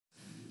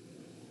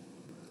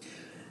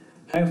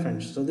Hi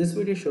friends, so this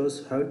video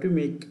shows how to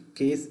make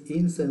case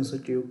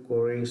insensitive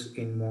queries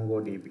in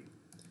MongoDB.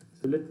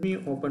 So let me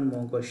open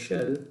Mongo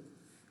shell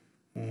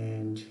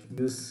and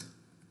use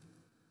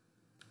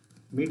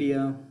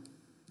media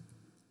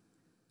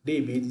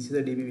DB. This is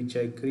the DB which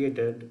I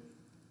created.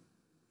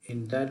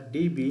 In that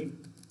DB,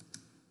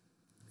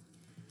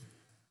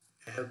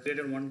 I have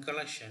created one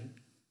collection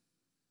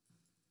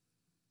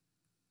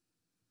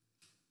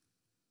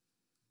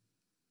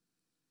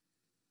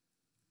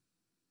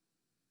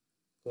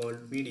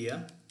called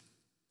media.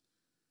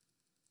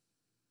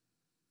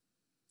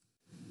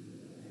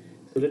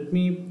 So let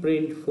me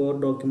print 4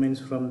 documents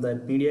from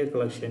that media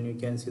collection. You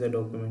can see the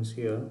documents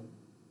here.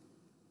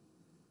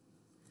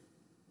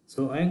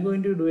 So I am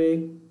going to do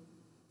a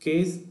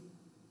case.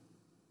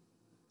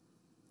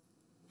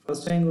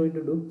 First I am going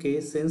to do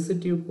case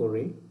sensitive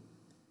query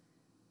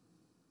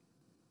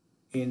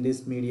in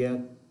this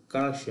media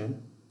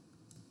collection.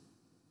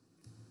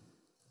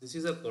 This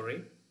is a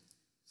query.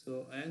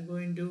 So I am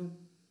going to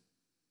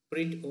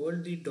print all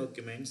the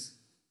documents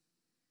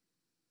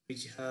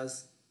which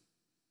has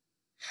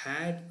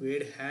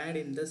word had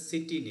in the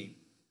city name.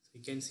 So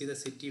you can see the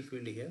city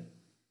field here.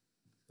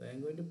 So I am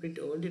going to print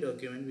all the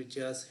document which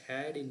has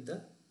had in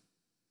the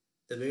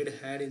word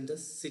had in the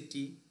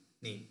city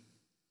name.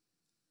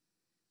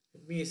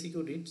 Let me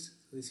execute it. So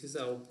this is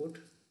the output.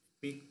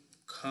 We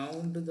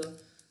count the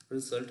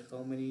result,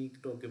 how many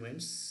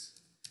documents.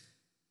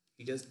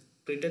 We just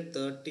printed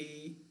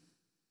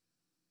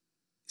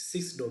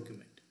 36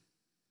 document.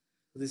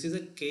 So this is a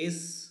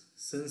case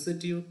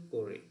sensitive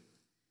query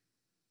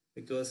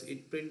because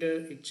it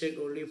checked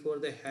only for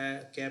the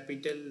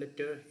capital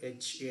letter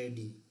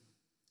HAD.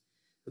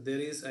 So there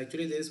is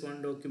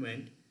one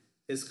document.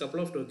 There's a couple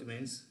of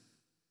documents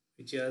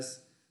which has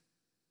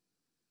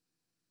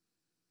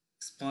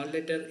small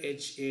letter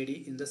HAD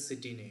in the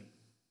city name.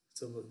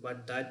 So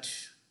but that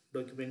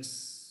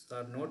documents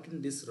are not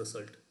in this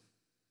result.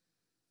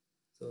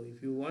 So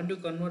if you want to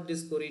convert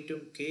this query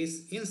to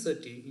case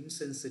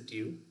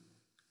insensitive,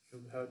 you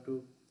have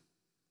to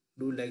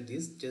do like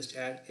this. Just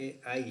add a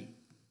I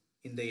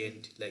in the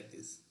end like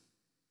this.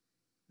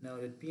 Now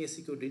let me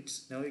execute it.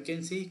 Now you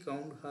can see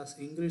count has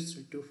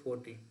increased to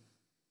 14.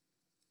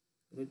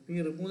 Let me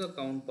remove the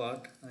count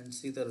part and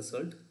see the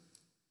result.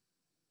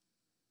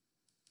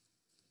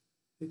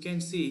 You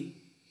can see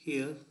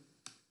here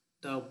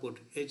the output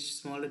H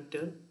small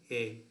letter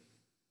A,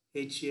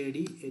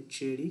 HAD,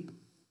 HAD,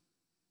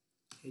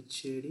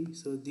 HAD.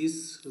 So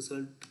this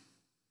result,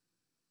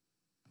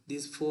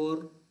 these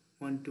 4,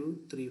 1,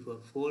 2, 3,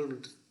 4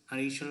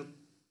 additional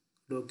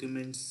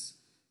documents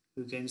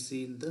you can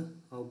see in the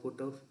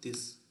output of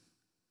this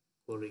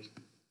query.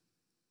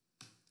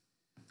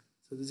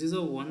 So this is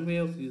a one way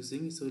of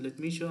using. So let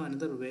me show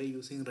another way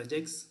using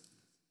regex.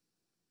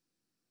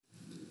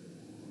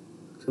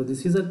 So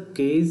this is a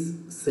case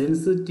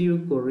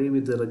sensitive query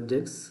with the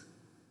regex.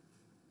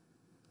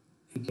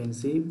 You can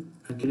see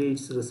actually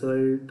its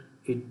result,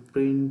 it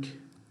print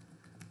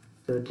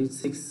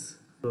 36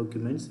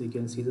 documents. You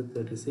can see the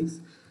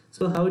 36.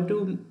 So how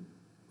to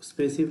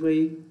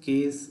specify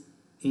case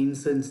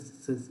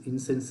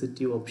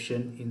insensitive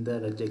option in the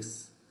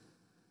regex?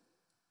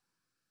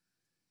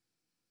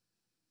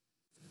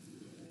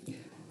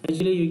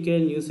 Actually you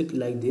can use it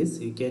like this.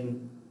 You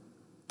can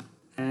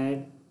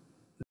add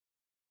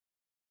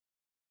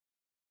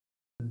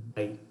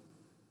I.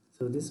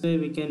 So this way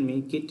we can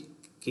make it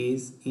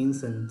case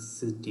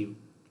insensitive.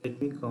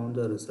 Let me count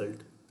the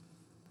result.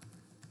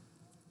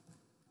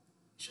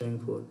 Showing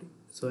 40.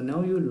 So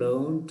now you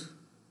learned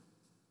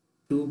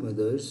 2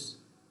 methods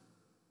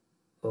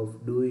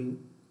of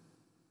doing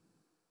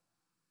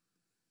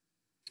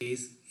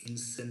case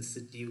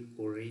insensitive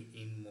query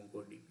in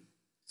MongoDB.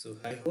 So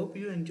I hope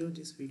you enjoyed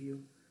this video.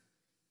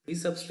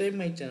 Please subscribe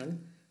my channel.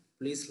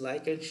 Please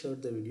like and share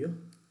the video.